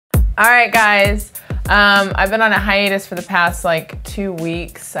All right, guys. I've been on a hiatus for the past like 2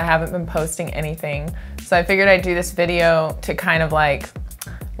 weeks. I haven't been posting anything. So I figured I'd do this video to kind of like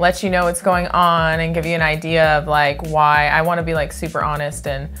let you know what's going on and give you an idea of like why I want to be like super honest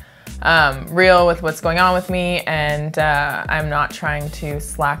and real with what's going on with me. And I'm not trying to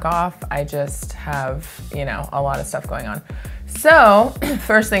slack off. I just have, you know, a lot of stuff going on. So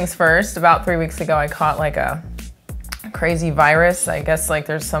first things first, about 3 weeks ago, I caught like a crazy virus. I guess like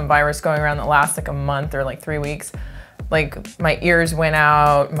there's some virus going around that lasts like a month or like 3 weeks. Like my ears went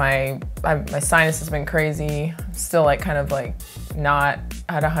out, my sinus has been crazy. I'm still like kind of like not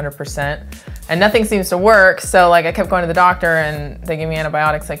at 100%, and nothing seems to work. So like I kept going to the doctor and they gave me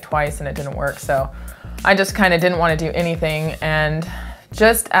antibiotics like twice and it didn't work. So I just kind of didn't want to do anything. And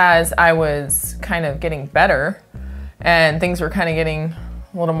just as I was kind of getting better and things were kind of getting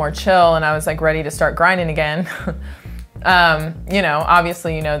a little more chill and I was like ready to start grinding again, you know,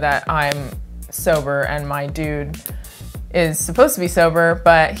 obviously you know that I'm sober and my dude is supposed to be sober,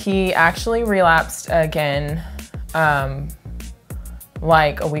 but he actually relapsed again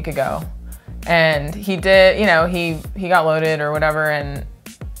like a week ago. And he did, you know, he got loaded or whatever, and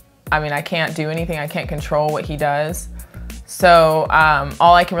I mean, I can't do anything. I can't control what he does. So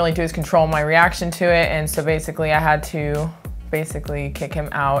all I can really do is control my reaction to it. And so basically I had to basically kick him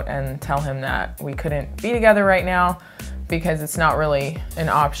out and tell him that we couldn't be together right now because it's not really an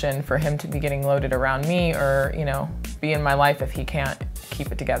option for him to be getting loaded around me or, you know, be in my life if he can't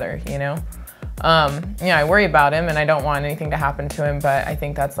keep it together, you know? Yeah, I worry about him and I don't want anything to happen to him, but I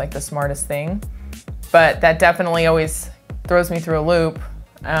think that's like the smartest thing. But that definitely always throws me through a loop.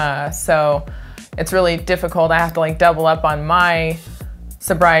 So it's really difficult. I have to like double up on my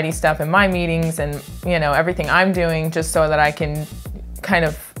sobriety stuff in my meetings and, you know, everything I'm doing just so that I can kind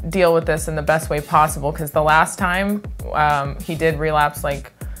of deal with this in the best way possible. Because the last time he did relapse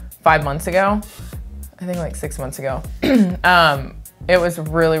like 5 months ago, I think like 6 months ago, it was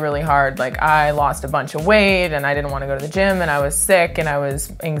really, really hard. Like I lost a bunch of weight and I didn't want to go to the gym and I was sick and I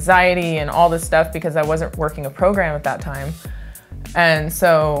was anxiety and all this stuff because I wasn't working a program at that time. And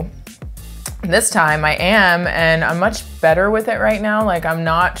so this time I am, and I'm much better with it right now. Like I'm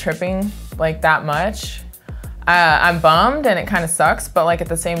not tripping like that much. I'm bummed and it kind of sucks, but like at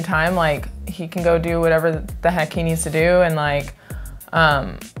the same time, like he can go do whatever the heck he needs to do. And like,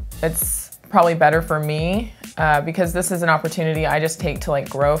 it's probably better for me because this is an opportunity I just take to like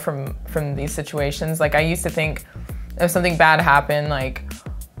grow from these situations. Like I used to think if something bad happened, like,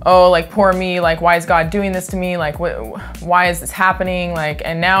 oh, like poor me, like why is God doing this to me? Like why is this happening? Like,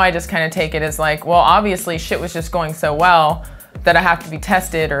 and now I just kind of take it as like, well, obviously shit was just going so well that I have to be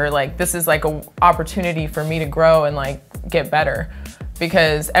tested, or like this is like an opportunity for me to grow and like get better.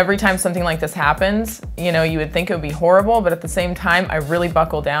 Because every time something like this happens, you know, you would think it would be horrible, but at the same time, I really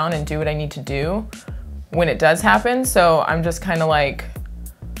buckle down and do what I need to do when it does happen. So I'm just kind of like,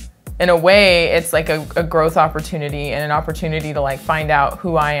 in a way, it's like a growth opportunity and an opportunity to like find out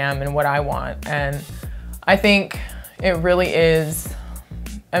who I am and what I want. And I think it really is,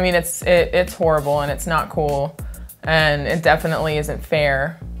 I mean, it's horrible and it's not cool. And it definitely isn't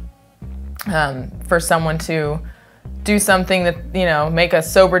fair for someone to do something that, you know, make a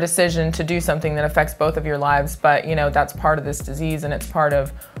sober decision to do something that affects both of your lives. But, you know, that's part of this disease and it's part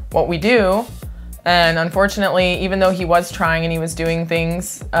of what we do. And unfortunately, even though he was trying and he was doing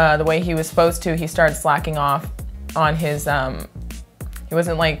things the way he was supposed to, he started slacking off on his, he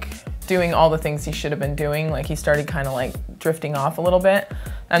wasn't like doing all the things he should have been doing. Like he started kind of like drifting off a little bit.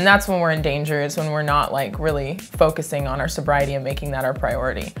 And that's when we're in danger, is when we're not like really focusing on our sobriety and making that our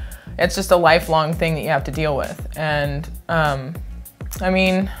priority. It's just a lifelong thing that you have to deal with. And I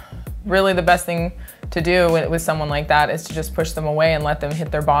mean, really the best thing to do with someone like that is to just push them away and let them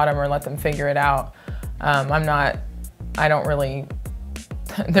hit their bottom or let them figure it out. I don't really,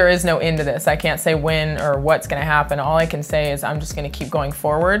 there is no end to this. I can't say when or what's gonna happen. All I can say is I'm just gonna keep going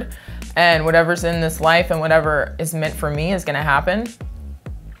forward, and whatever's in this life and whatever is meant for me is gonna happen.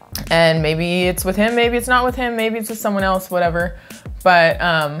 And maybe it's with him, maybe it's not with him, maybe it's with someone else, whatever. But,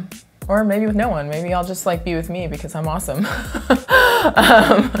 or maybe with no one. Maybe I'll just like be with me because I'm awesome.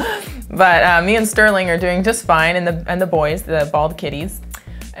 But me and Sterling are doing just fine, and the boys, the bald kitties.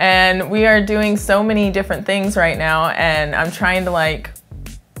 And we are doing so many different things right now, and I'm trying to like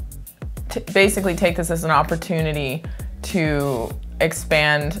basically take this as an opportunity to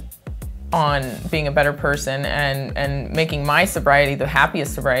expand on being a better person and making my sobriety the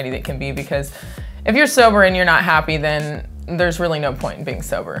happiest sobriety that can be. Because if you're sober and you're not happy, then there's really no point in being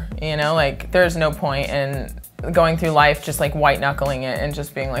sober, you know? Like there's no point in going through life just like white knuckling it and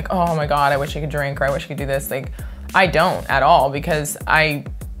just being like, oh my God, I wish I could drink, or I wish I could do this. Like I don't at all, because I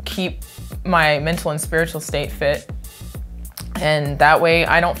keep my mental and spiritual state fit. And that way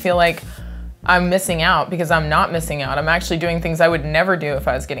I don't feel like I'm missing out, because I'm not missing out. I'm actually doing things I would never do if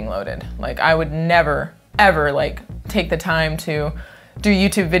I was getting loaded. Like I would never, ever like take the time to do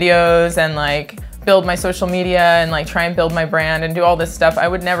YouTube videos and like build my social media and like try and build my brand and do all this stuff. I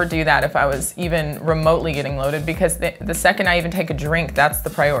would never do that if I was even remotely getting loaded, because the second I even take a drink, that's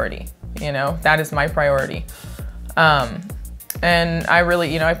the priority. You know, that is my priority. And I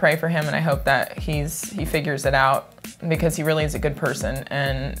really, you know, I pray for him, and I hope that he figures it out, because he really is a good person,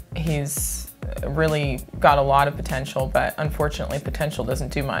 and he's really got a lot of potential, but unfortunately potential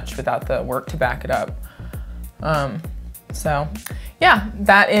doesn't do much without the work to back it up. So yeah,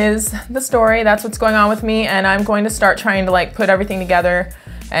 that is the story. That's what's going on with me. And I'm going to start trying to like put everything together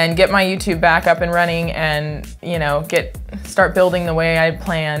and get my YouTube back up and running, and, you know, start building the way I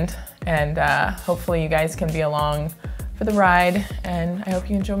planned. And hopefully you guys can be along for the ride, and I hope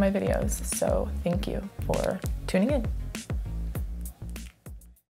you enjoy my videos. So thank you for tuning in.